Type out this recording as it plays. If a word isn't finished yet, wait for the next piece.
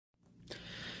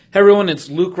Hey everyone, it's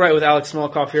Luke Wright with Alex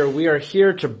Smolkoff here. We are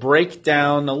here to break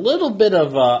down a little bit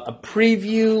of a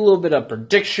preview, a little bit of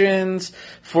predictions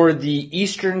for the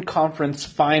Eastern Conference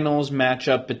Finals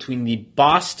matchup between the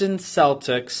Boston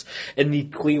Celtics and the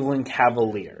Cleveland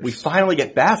Cavaliers. We finally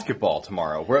get basketball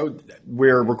tomorrow.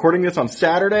 We're recording this on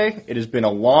Saturday. It has been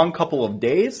a long couple of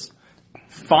days.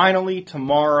 Finally,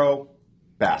 tomorrow,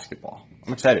 basketball.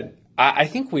 I'm excited. I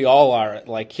think we all are.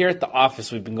 Like here at the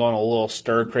office, we've been going a little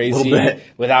stir crazy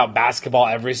without basketball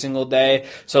every single day.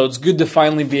 So it's good to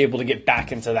finally be able to get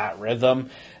back into that rhythm.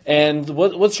 And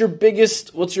what's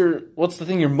the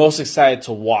thing you're most excited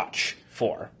to watch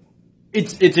for?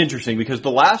 It's interesting because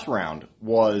the last round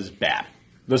was bad.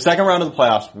 The second round of the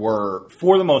playoffs were,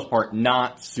 for the most part,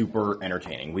 not super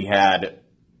entertaining. We had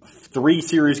 3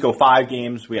 series go 5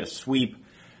 games. We had a sweep.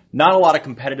 Not a lot of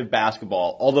competitive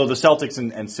basketball, although the Celtics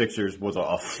and Sixers was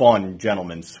a fun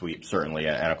gentleman's sweep, certainly,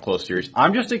 and a close series.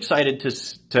 I'm just excited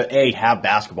to have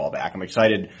basketball back. I'm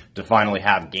excited to finally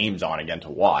have games on again to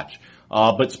watch.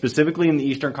 But specifically in the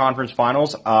Eastern Conference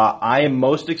Finals, I am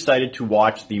most excited to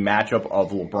watch the matchup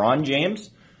of LeBron James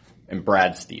and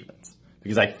Brad Stevens,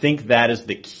 because I think that is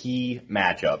the key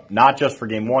matchup, not just for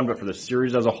Game 1, but for the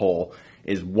series as a whole,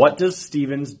 is what does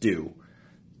Stevens do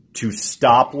to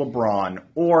stop LeBron,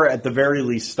 or at the very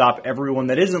least stop everyone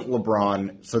that isn't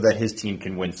LeBron so that his team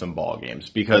can win some ball games.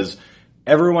 Because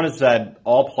everyone has said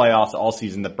all playoffs, all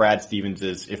season, that Brad Stevens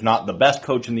is, if not the best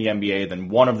coach in the NBA, then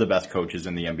one of the best coaches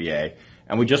in the NBA.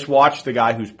 And we just watched the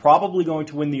guy who's probably going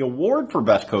to win the award for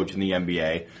best coach in the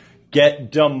NBA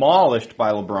get demolished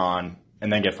by LeBron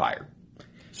and then get fired.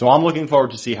 So I'm looking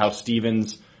forward to see how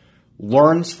Stevens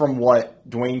learns from what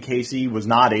Dwayne Casey was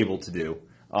not able to do.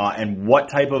 And what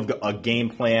type of a game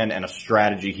plan and a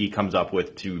strategy he comes up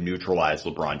with to neutralize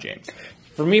LeBron James.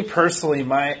 For me personally,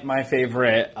 my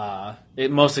favorite,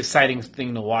 most exciting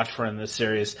thing to watch for in this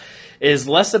series is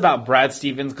less about Brad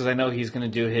Stevens, because I know he's going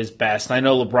to do his best, and I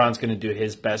know LeBron's going to do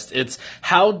his best. It's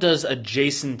how does a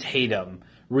Jason Tatum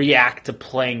react to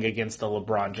playing against the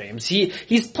LeBron James.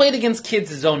 He's played against kids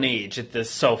his own age at this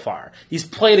so far. He's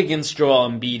played against Joel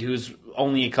Embiid, who's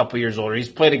only a couple years older. He's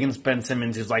played against Ben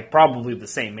Simmons, who's like probably the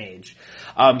same age.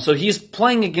 So he's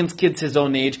playing against kids his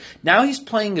own age. Now he's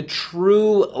playing a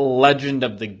true legend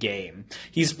of the game.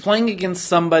 He's playing against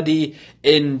somebody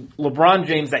in LeBron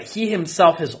James that he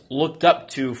himself has looked up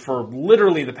to for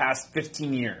literally the past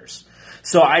 15 years.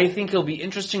 So I think it'll be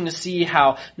interesting to see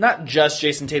how not just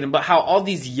Jason Tatum, but how all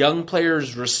these young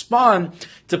players respond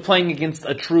to playing against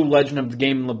a true legend of the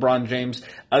game, LeBron James,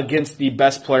 against the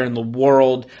best player in the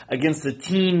world, against a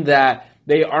team that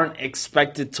they aren't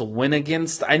expected to win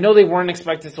against. I know they weren't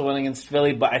expected to win against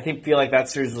Philly, but I feel like that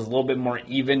series was a little bit more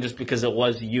even just because it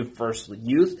was youth versus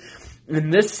youth. In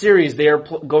this series, they are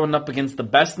going up against the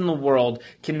best in the world.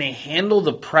 Can they handle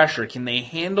the pressure? Can they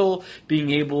handle being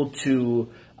able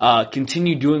to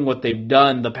continue doing what they've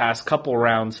done the past couple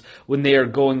rounds when they are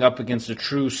going up against a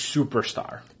true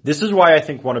superstar? This is why I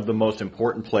think one of the most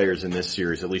important players in this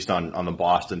series, at least on the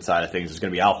Boston side of things, is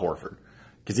going to be Al Horford.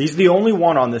 Because he's the only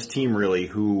one on this team, really,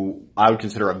 who I would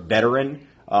consider a veteran,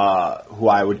 who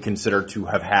I would consider to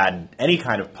have had any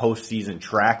kind of postseason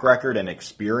track record and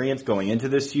experience going into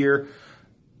this year.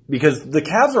 Because the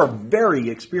Cavs are a very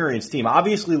experienced team.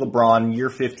 Obviously, LeBron, year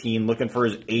 15, looking for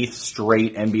his 8th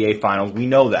straight NBA Finals. We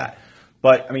know that.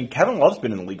 But, Kevin Love's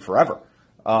been in the league forever.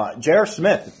 J.R.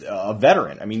 Smith, a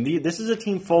veteran. This is a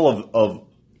team full of,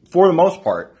 for the most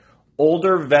part,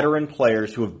 older veteran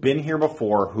players who have been here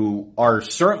before, who are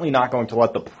certainly not going to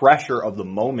let the pressure of the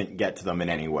moment get to them in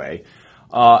any way.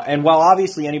 And while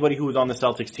obviously anybody who was on the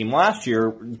Celtics team last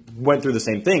year went through the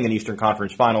same thing, an Eastern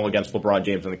Conference Final against LeBron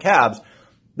James and the Cavs,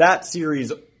 that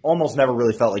series almost never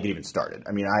really felt like it even started.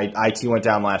 IT went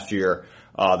down last year.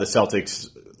 The Celtics,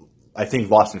 I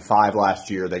think, lost in 5 last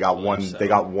year. They got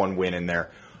one win in there.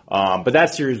 But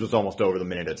that series was almost over the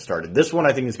minute it started. This one,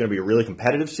 I think, is going to be a really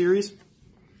competitive series.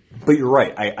 But you're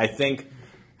right. I think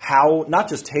how, not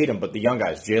just Tatum, but the young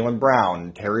guys, Jaylen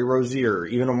Brown, Terry Rozier,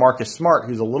 even a Marcus Smart,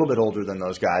 who's a little bit older than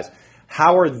those guys,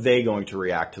 how are they going to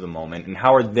react to the moment, and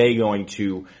how are they going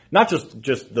to, not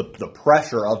just the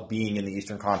pressure of being in the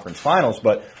Eastern Conference Finals,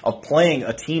 but of playing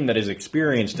a team that is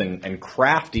experienced and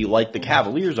crafty like the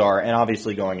Cavaliers are, and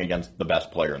obviously going against the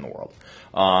best player in the world.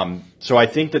 So I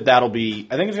think it's going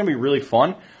to be really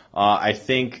fun. I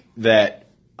think that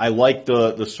I like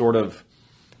the sort of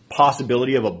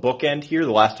possibility of a bookend here.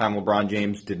 The last time LeBron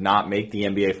James did not make the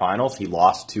NBA Finals, he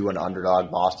lost to an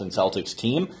underdog Boston Celtics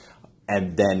team,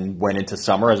 and then went into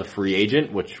summer as a free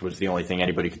agent, which was the only thing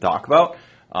anybody could talk about.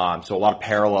 So a lot of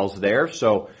parallels there.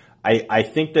 So I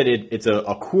think that it's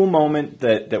a cool moment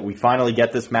that we finally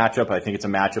get this matchup. I think it's a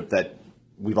matchup that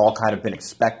we've all kind of been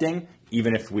expecting,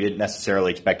 even if we didn't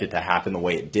necessarily expect it to happen the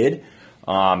way it did.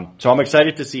 So I'm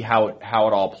excited to see how it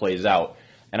all plays out.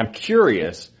 And I'm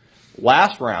curious,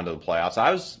 last round of the playoffs,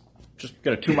 I was just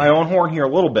going to toot my own horn here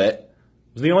a little bit.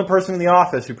 I was the only person in the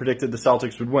office who predicted the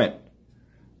Celtics would win.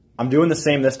 I'm doing the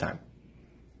same this time.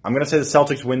 I'm going to say the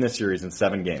Celtics win this series in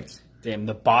 7 games. Damn,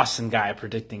 the Boston guy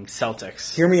predicting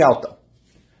Celtics. Hear me out, though.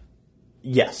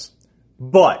 Yes.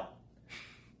 But,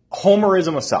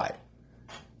 homerism aside,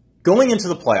 going into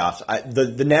the playoffs,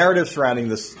 the narrative surrounding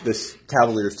this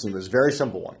Cavaliers team is a very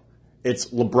simple one. It's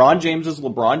LeBron James is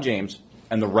LeBron James,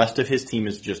 and the rest of his team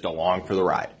is just along for the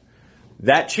ride.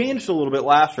 That changed a little bit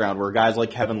last round, where guys like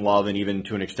Kevin Love and even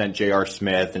to an extent J.R.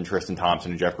 Smith and Tristan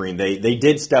Thompson and Jeff Green, they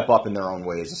did step up in their own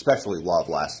ways, especially Love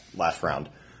last round.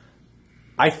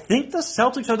 I think the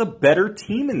Celtics are the better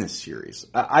team in this series.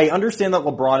 I understand that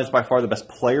LeBron is by far the best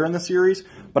player in the series,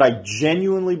 but I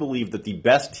genuinely believe that the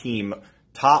best team,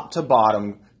 top to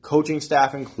bottom, coaching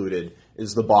staff included,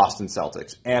 is the Boston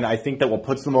Celtics. And I think that what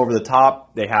puts them over the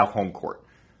top, they have home court.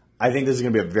 I think this is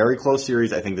going to be a very close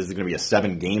series. I think this is going to be a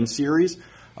 7-game series.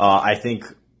 I think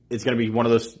it's going to be one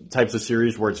of those types of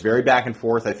series where it's very back and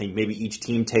forth. I think maybe each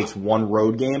team takes one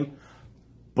road game.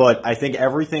 But I think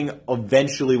everything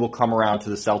eventually will come around to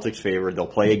the Celtics' favor. They'll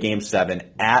play a Game 7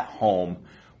 at home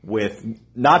with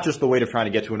not just the weight of trying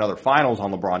to get to another finals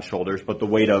on LeBron's shoulders, but the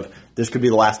weight of this could be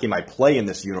the last game I play in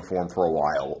this uniform for a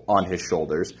while on his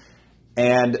shoulders.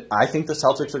 And I think the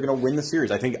Celtics are going to win the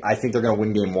series. I think they're going to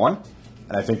win Game 1,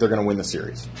 and I think they're going to win the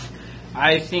series.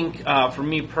 I think, for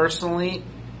me personally,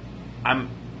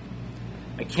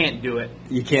 I can't do it.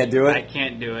 You can't do it? I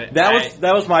can't do it.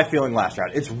 That was my feeling last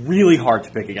round. It's really hard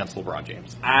to pick against LeBron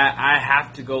James. I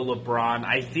have to go LeBron.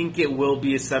 I think it will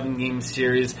be a 7-game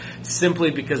series simply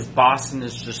because Boston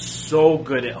is just so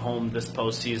good at home this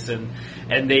postseason,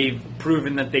 and they've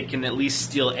proven that they can at least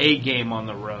steal a game on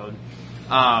the road.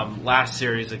 Last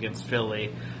series against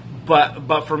Philly,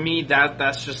 but for me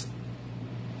that's just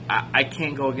I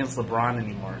can't go against LeBron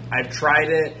anymore. I've tried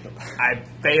it. I've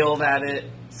failed at it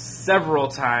several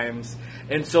times.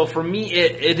 And so for me,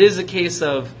 it is a case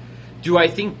of, do I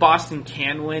think Boston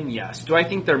can win? Yes. Do I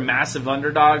think they're massive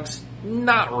underdogs?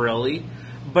 Not really.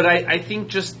 But I think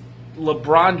just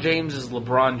LeBron James is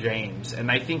LeBron James. And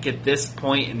I think at this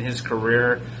point in his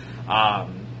career,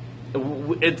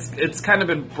 it's kind of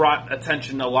been brought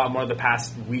attention a lot more the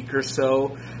past week or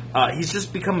so. He's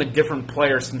just become a different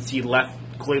player since he left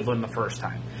Cleveland the first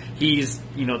time. He's,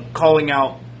 calling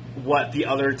out what the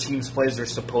other team's plays are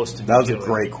supposed to be. That was a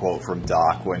great quote from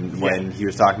Doc when he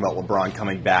was talking about LeBron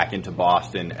coming back into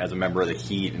Boston as a member of the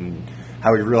Heat and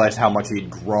how he realized how much he'd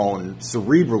grown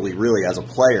cerebrally, really, as a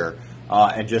player.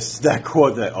 And just that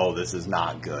quote that, this is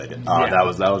not good.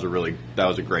 That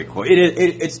was a great quote.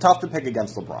 It's tough to pick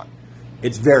against LeBron.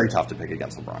 It's very tough to pick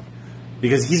against LeBron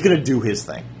because he's going to do his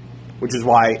thing, which is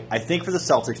why I think for the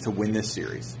Celtics to win this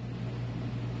series,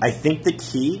 I think the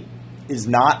key is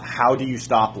not how do you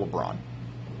stop LeBron.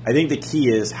 I think the key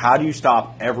is how do you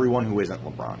stop everyone who isn't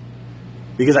LeBron,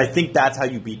 because I think that's how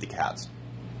you beat the Cavs.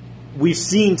 We've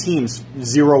seen teams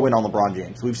zero in on LeBron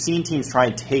James. We've seen teams try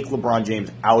and take LeBron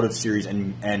James out of series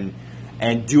and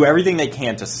do everything they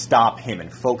can to stop him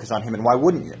and focus on him. And why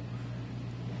wouldn't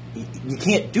you? You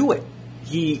can't do it.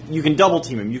 You can double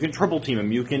team him. You can triple team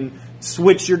him. You can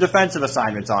switch your defensive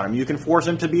assignments on him. You can force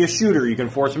him to be a shooter. You can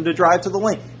force him to drive to the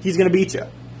lane. He's going to beat you.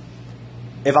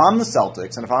 If I'm the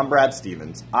Celtics and if I'm Brad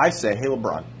Stevens, I say, hey,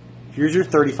 LeBron, here's your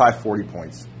 35, 40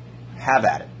 points. Have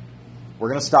at it. We're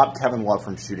going to stop Kevin Love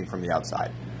from shooting from the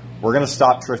outside. We're going to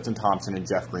stop Tristan Thompson and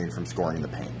Jeff Green from scoring in the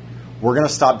paint. We're going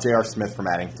to stop J.R. Smith from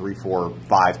adding 3, 4,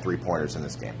 5 3-pointers in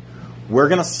this game. We're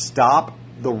going to stop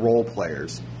the role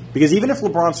players. Because even if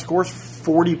LeBron scores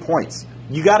 40 points,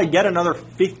 you got to get another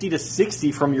 50 to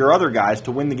 60 from your other guys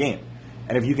to win the game.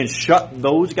 And if you can shut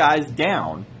those guys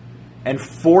down and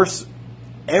force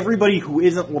everybody who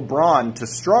isn't LeBron to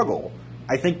struggle,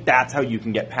 I think that's how you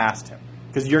can get past him.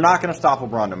 Because you're not going to stop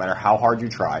LeBron no matter how hard you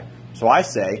try. So I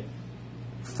say,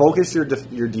 focus your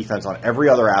defense on every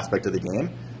other aspect of the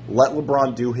game. Let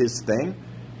LeBron do his thing.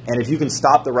 And if you can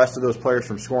stop the rest of those players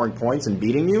from scoring points and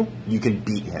beating you, you can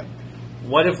beat him.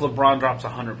 What if LeBron drops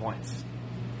 100 points?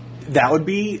 That would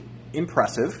be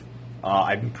impressive.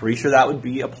 I'm pretty sure that would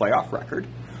be a playoff record.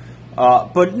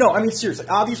 But no, I mean, seriously,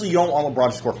 obviously you don't want LeBron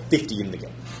to score 50 in the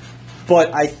game.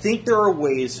 But I think there are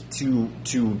ways to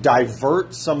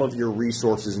divert some of your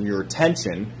resources and your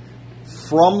attention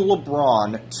from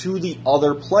LeBron to the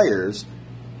other players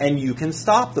and you can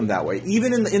stop them that way.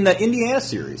 Even in the Indiana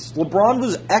series, LeBron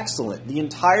was excellent the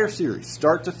entire series,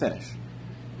 start to finish.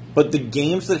 But the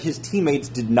games that his teammates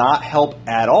did not help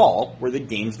at all were the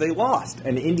games they lost.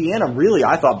 And Indiana really,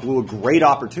 I thought, blew a great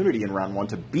opportunity in round one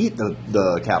to beat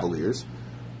the Cavaliers.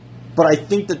 But I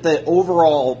think that the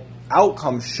overall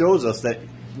outcome shows us that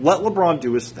let LeBron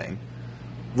do his thing.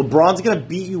 LeBron's going to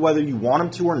beat you whether you want him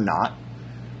to or not.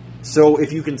 So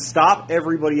if you can stop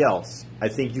everybody else, I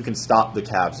think you can stop the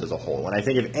Cavs as a whole. And I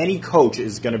think if any coach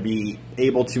is going to be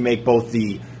able to make both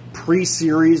the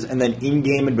pre-series and then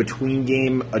in-game and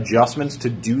between-game adjustments to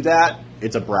do that,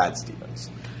 it's a Brad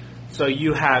Stevens. So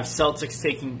you have Celtics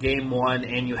taking game one,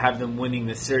 and you have them winning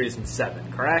the series in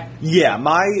 7, correct? Yeah,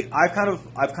 I've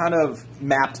kind of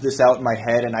mapped this out in my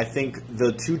head, and I think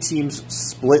the two teams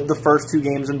split the first 2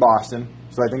 games in Boston.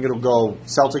 So I think it'll go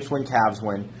Celtics win, Cavs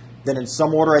win. Then in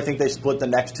some order, I think they split the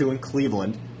next 2 in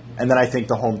Cleveland, and then I think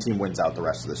the home team wins out the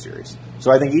rest of the series.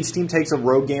 So I think each team takes a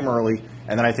road game early,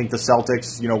 and then I think the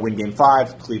Celtics, win Game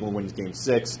 5, Cleveland wins Game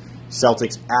 6,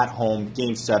 Celtics at home,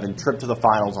 Game 7, trip to the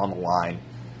finals on the line.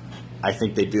 I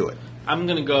think they do it. I'm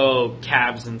going to go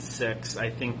Cavs in 6,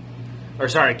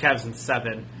 Cavs in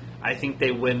 7. I think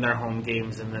they win their home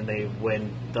games, and then they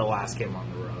win the last game on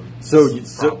the road. So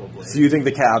you think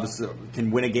the Cavs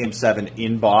can win a Game 7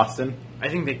 in Boston? I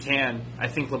think they can. I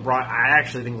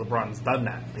actually think LeBron's done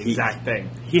that. The exact thing.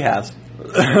 He has.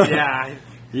 Yeah.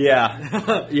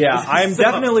 Yeah. I'm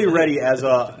definitely ready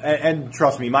and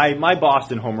trust me, my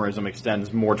Boston homerism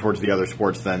extends more towards the other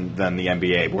sports than the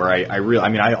NBA, where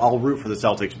I'll root for the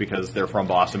Celtics because they're from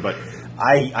Boston, but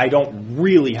I don't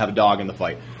really have a dog in the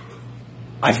fight.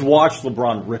 I've watched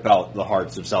LeBron rip out the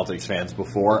hearts of Celtics fans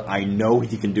before. I know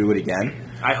he can do it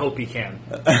again. I hope he can.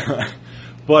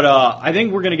 But I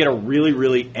think we're going to get a really,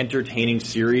 really entertaining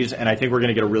series, and I think we're going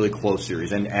to get a really close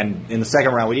series. And in the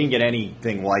second round, we didn't get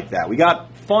anything like that. We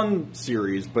got fun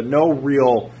series, but no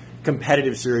real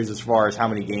competitive series as far as how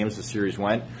many games the series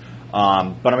went.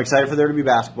 But I'm excited for there to be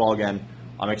basketball again.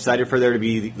 I'm excited for there to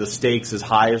be the stakes as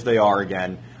high as they are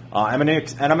again.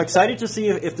 And I'm excited to see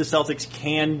if the Celtics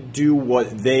can do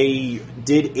what they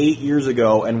did 8 years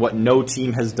ago and what no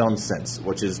team has done since,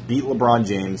 which is beat LeBron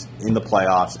James in the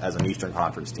playoffs as an Eastern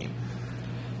Conference team.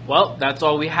 Well, that's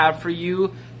all we have for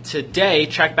you today.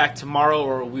 Check back tomorrow,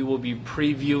 or we will be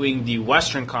previewing the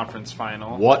Western Conference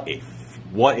Final. What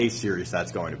a series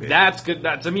that's going to be. That's good.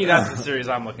 To me, that's the series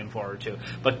I'm looking forward to.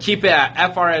 But keep it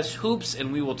at FRS Hoops,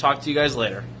 and we will talk to you guys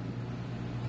later.